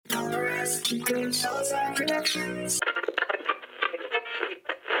Alvarez, Kiko Salazar Productions.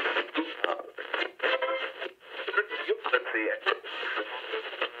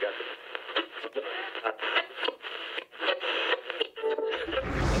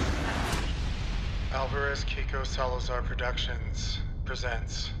 Alvarez Kiko Salazar Productions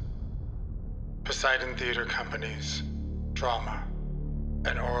presents Poseidon Theater Company's Drama,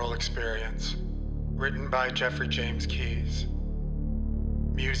 An Oral Experience, written by Jeffrey James Keyes.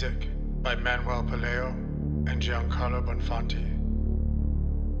 Music by Manuel Palaio and Giancarlo Bonfanti.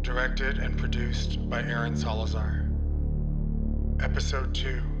 Directed and produced by Aaron Salazar. Episode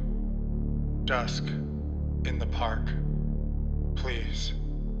 2, Dusk in the Park. Please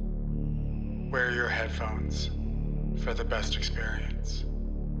wear your headphones for the best experience.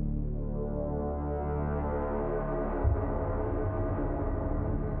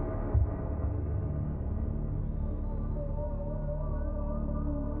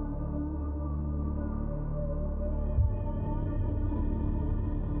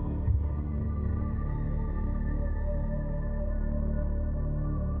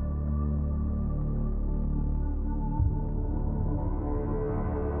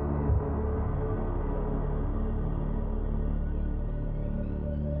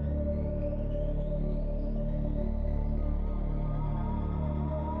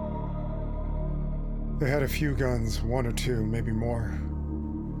 They had a few guns, one or two, maybe more.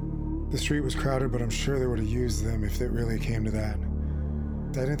 The street was crowded, but I'm sure they would have used them if it really came to that.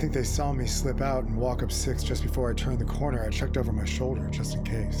 I didn't think they saw me slip out and walk up 6 just before I turned the corner. I checked over my shoulder just in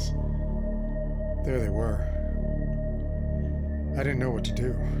case. There they were. I didn't know what to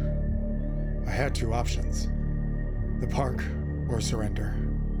do. I had two options: the park or surrender.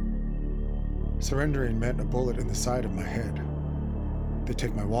 Surrendering meant a bullet in the side of my head. They'd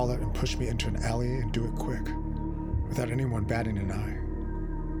take my wallet and push me into an alley and do it quick, without anyone batting an eye.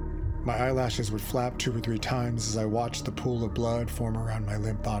 My eyelashes would flap 2 or 3 times as I watched the pool of blood form around my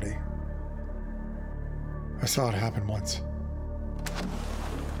limp body. I saw it happen once.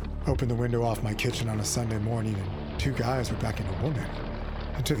 Opened the window off my kitchen on a Sunday morning and 2 guys were backing a woman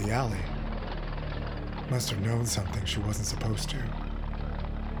into the alley. Must have known something she wasn't supposed to.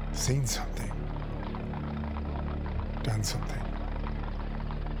 Seen something. Done something.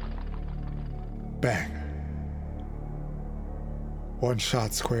 Bang. One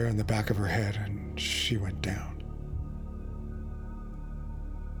shot square in the back of her head, and she went down.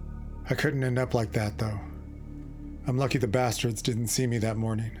 I couldn't end up like that, though. I'm lucky the bastards didn't see me that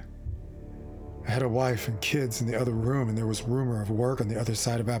morning. I had a wife and kids in the other room, and there was rumor of work on the other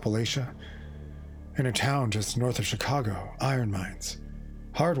side of Appalachia, in a town just north of Chicago, iron mines.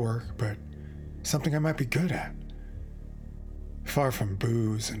 Hard work, but something I might be good at. Far from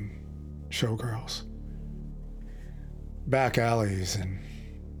booze and showgirls. Back alleys and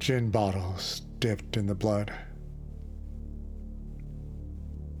gin bottles dipped in the blood.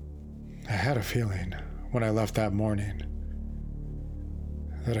 I had a feeling when I left that morning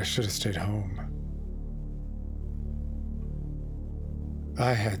that I should have stayed home.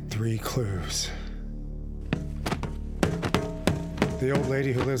 I had 3 clues. The old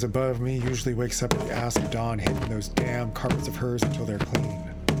lady who lives above me usually wakes up at the ass of dawn hitting those damn carpets of hers until they're clean.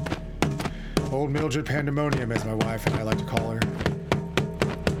 Old Mildred Pandemonium, as my wife and I like to call her.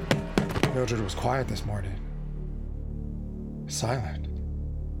 Mildred was quiet this morning. Silent.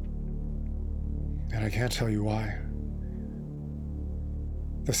 And I can't tell you why.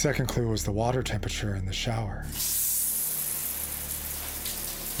 The second clue was the water temperature in the shower.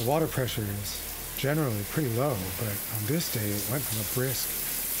 The water pressure is generally pretty low, but on this day it went from a brisk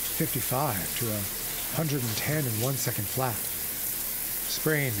 55 to 110 in 1 second flat.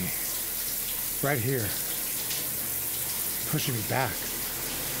 Spraying me. Right here. Pushing me back.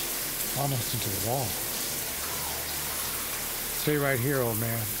 Almost into the wall. Stay right here, old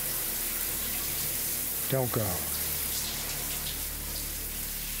man. Don't go.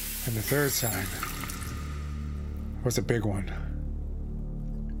 And the third sign was a big one.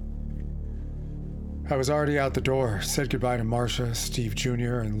 I was already out the door, said goodbye to Marcia, Steve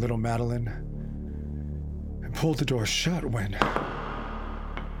Jr., and little Madeline, and pulled the door shut when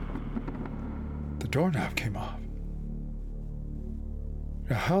the doorknob came off.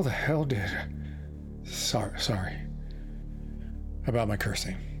 Now, how the hell did... Sorry. About my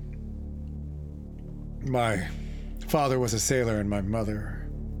cursing. My father was a sailor and my mother...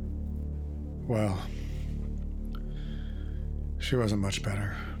 well... she wasn't much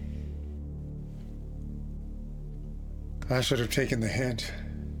better. I should have taken the hint.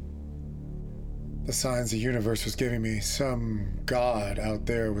 The signs the universe was giving me, some god out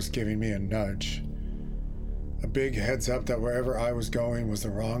there was giving me a nudge. A big heads up that wherever I was going was the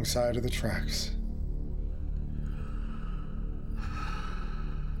wrong side of the tracks.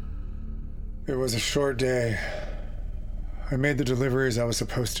 It was a short day. I made the deliveries I was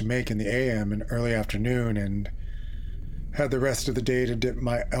supposed to make in the AM and early afternoon and had the rest of the day to dip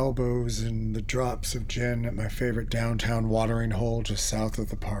my elbows in the drops of gin at my favorite downtown watering hole just south of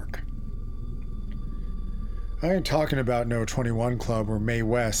the park. I ain't talking about no 21 Club where Mae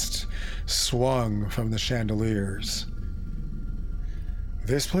West swung from the chandeliers.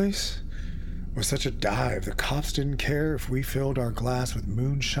 This place was such a dive, the cops didn't care if we filled our glass with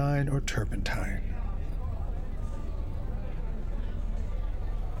moonshine or turpentine.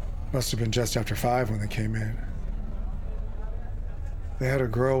 Must have been just after 5 when they came in. They had a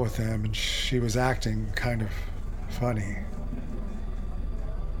girl with them, and she was acting kind of funny.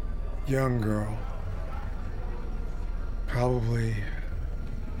 Young girl. Probably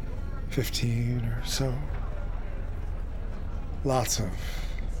 15 or so. Lots of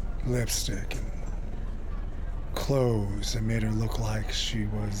lipstick and clothes that made her look like she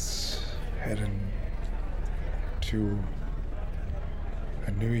was heading to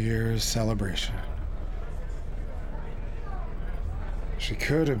a New Year's celebration. She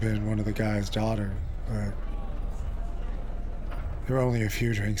could have been one of the guy's daughter, but there were only a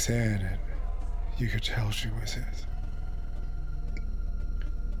few drinks in, and you could tell she was his.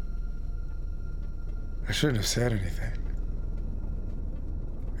 I shouldn't have said anything.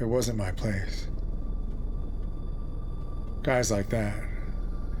 It wasn't my place. Guys like that,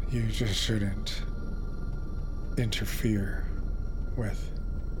 you just shouldn't interfere with.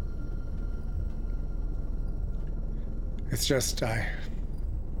 It's just, I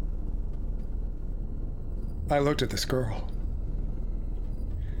looked at this girl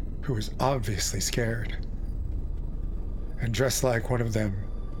who was obviously scared and dressed like one of them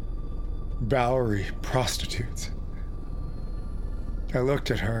Bowery prostitutes. I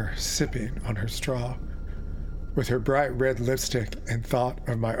looked at her sipping on her straw with her bright red lipstick and thought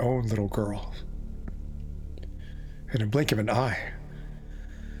of my own little girl. In a blink of an eye,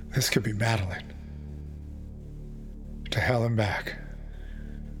 this could be Madeline. To hell and back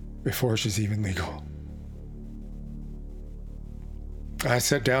before she's even legal. I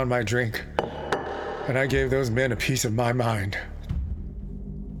set down my drink and I gave those men a piece of my mind.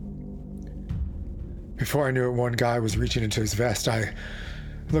 Before I knew it, one guy was reaching into his vest. I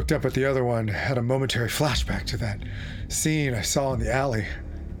looked up at the other one, had a momentary flashback to that scene I saw in the alley.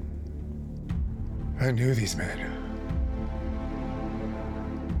 I knew these men.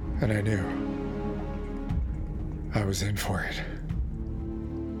 And I knew I was in for it.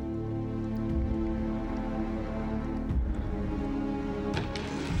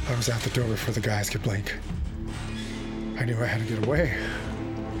 I was out the door before the guys could blink. I knew I had to get away.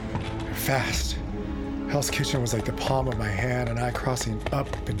 Fast. Hell's Kitchen was like the palm of my hand, and I crossing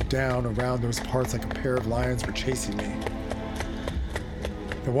up and down around those parts like a pair of lions were chasing me.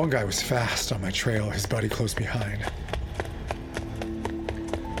 The one guy was fast on my trail, his buddy close behind.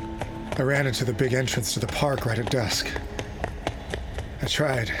 I ran into the big entrance to the park right at dusk. I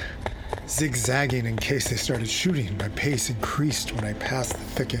tried zigzagging in case they started shooting. My pace increased when I passed the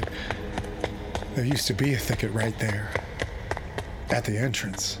thicket. There used to be a thicket right there, at the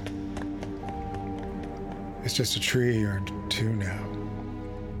entrance. It's just a tree or two now.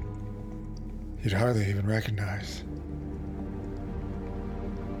 You'd hardly even recognize.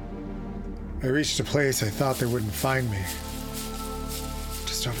 I reached a place I thought they wouldn't find me.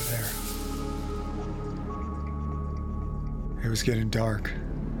 Just over there. It was getting dark,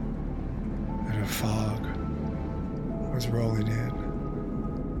 and a fog was rolling in.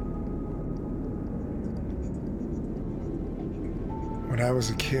 When I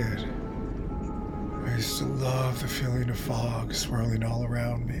was a kid, I used to love the feeling of fog swirling all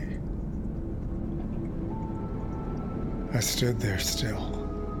around me. I stood there still.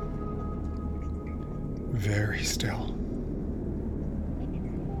 Very still.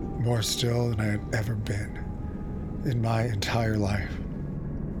 More still than I had ever been in my entire life.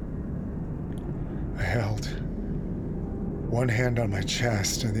 I held one hand on my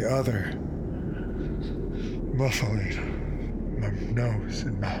chest and the other muffling my nose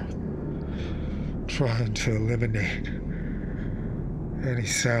and mouth, trying to eliminate any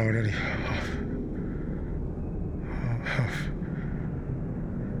sound, any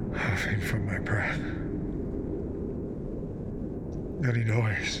huffing from my breath. Any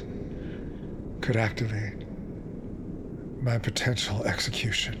noise could activate my potential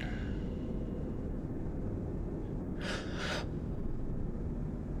execution.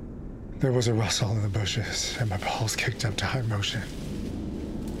 There was a rustle in the bushes, and my balls kicked up to high motion.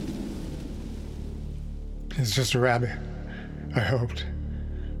 It's just a rabbit, I hoped.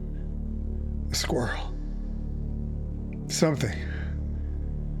 A squirrel. Something.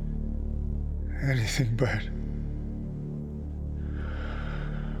 Anything but.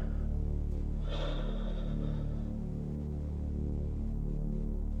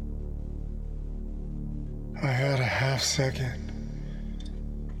 I had a half second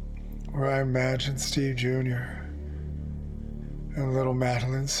where I imagined Steve Jr. and little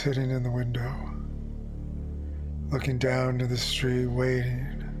Madeline sitting in the window, looking down to the street, waiting,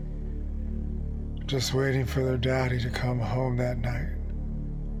 just waiting for their daddy to come home that night.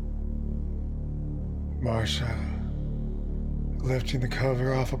 Marcia lifting the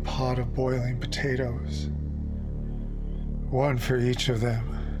cover off a pot of boiling potatoes, one for each of them.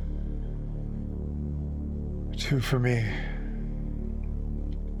 2 for me,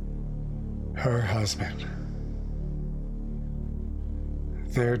 her husband,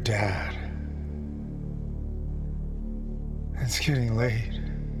 their dad. It's getting late,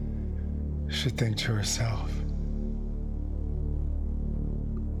 she'd think to herself.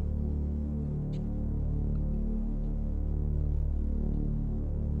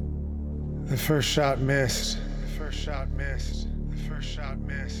 The first shot missed.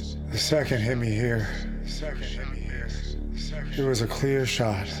 The second hit me here. It was a clear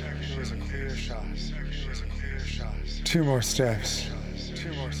shot. 2 more steps.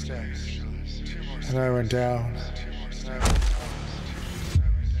 And I went down.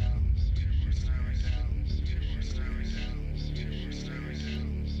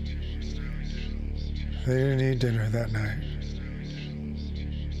 They didn't eat dinner that night.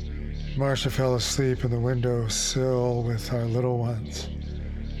 Marcia fell asleep in the windowsill with our little ones,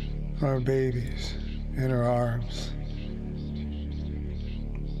 our babies, in her arms,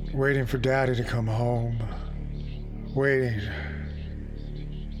 waiting for Daddy to come home, waiting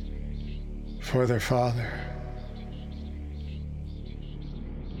for their father.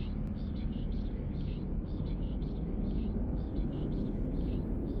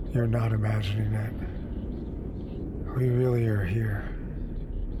 You're not imagining it. We really are here.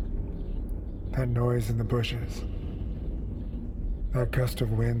 That noise in the bushes. That gust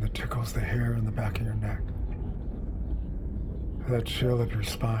of wind that tickles the hair on the back of your neck. That chill up your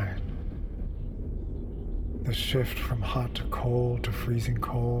spine. The shift from hot to cold to freezing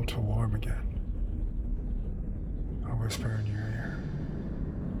cold to warm again. A whisper in your ear.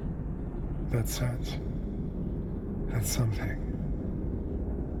 That sense. That something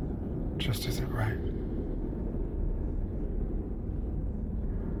just isn't right.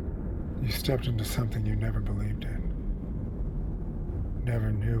 You stepped into something you never believed in,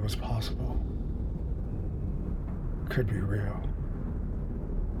 never knew was possible, could be real.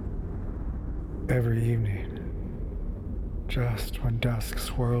 Every evening, just when dusk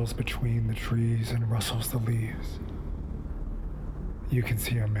swirls between the trees and rustles the leaves, you can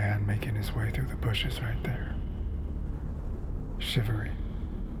see a man making his way through the bushes right there, shivering,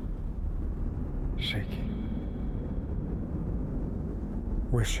 shaking,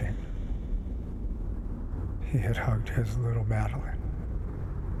 wishing he had hugged his little Madeline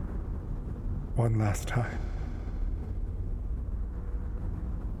one last time.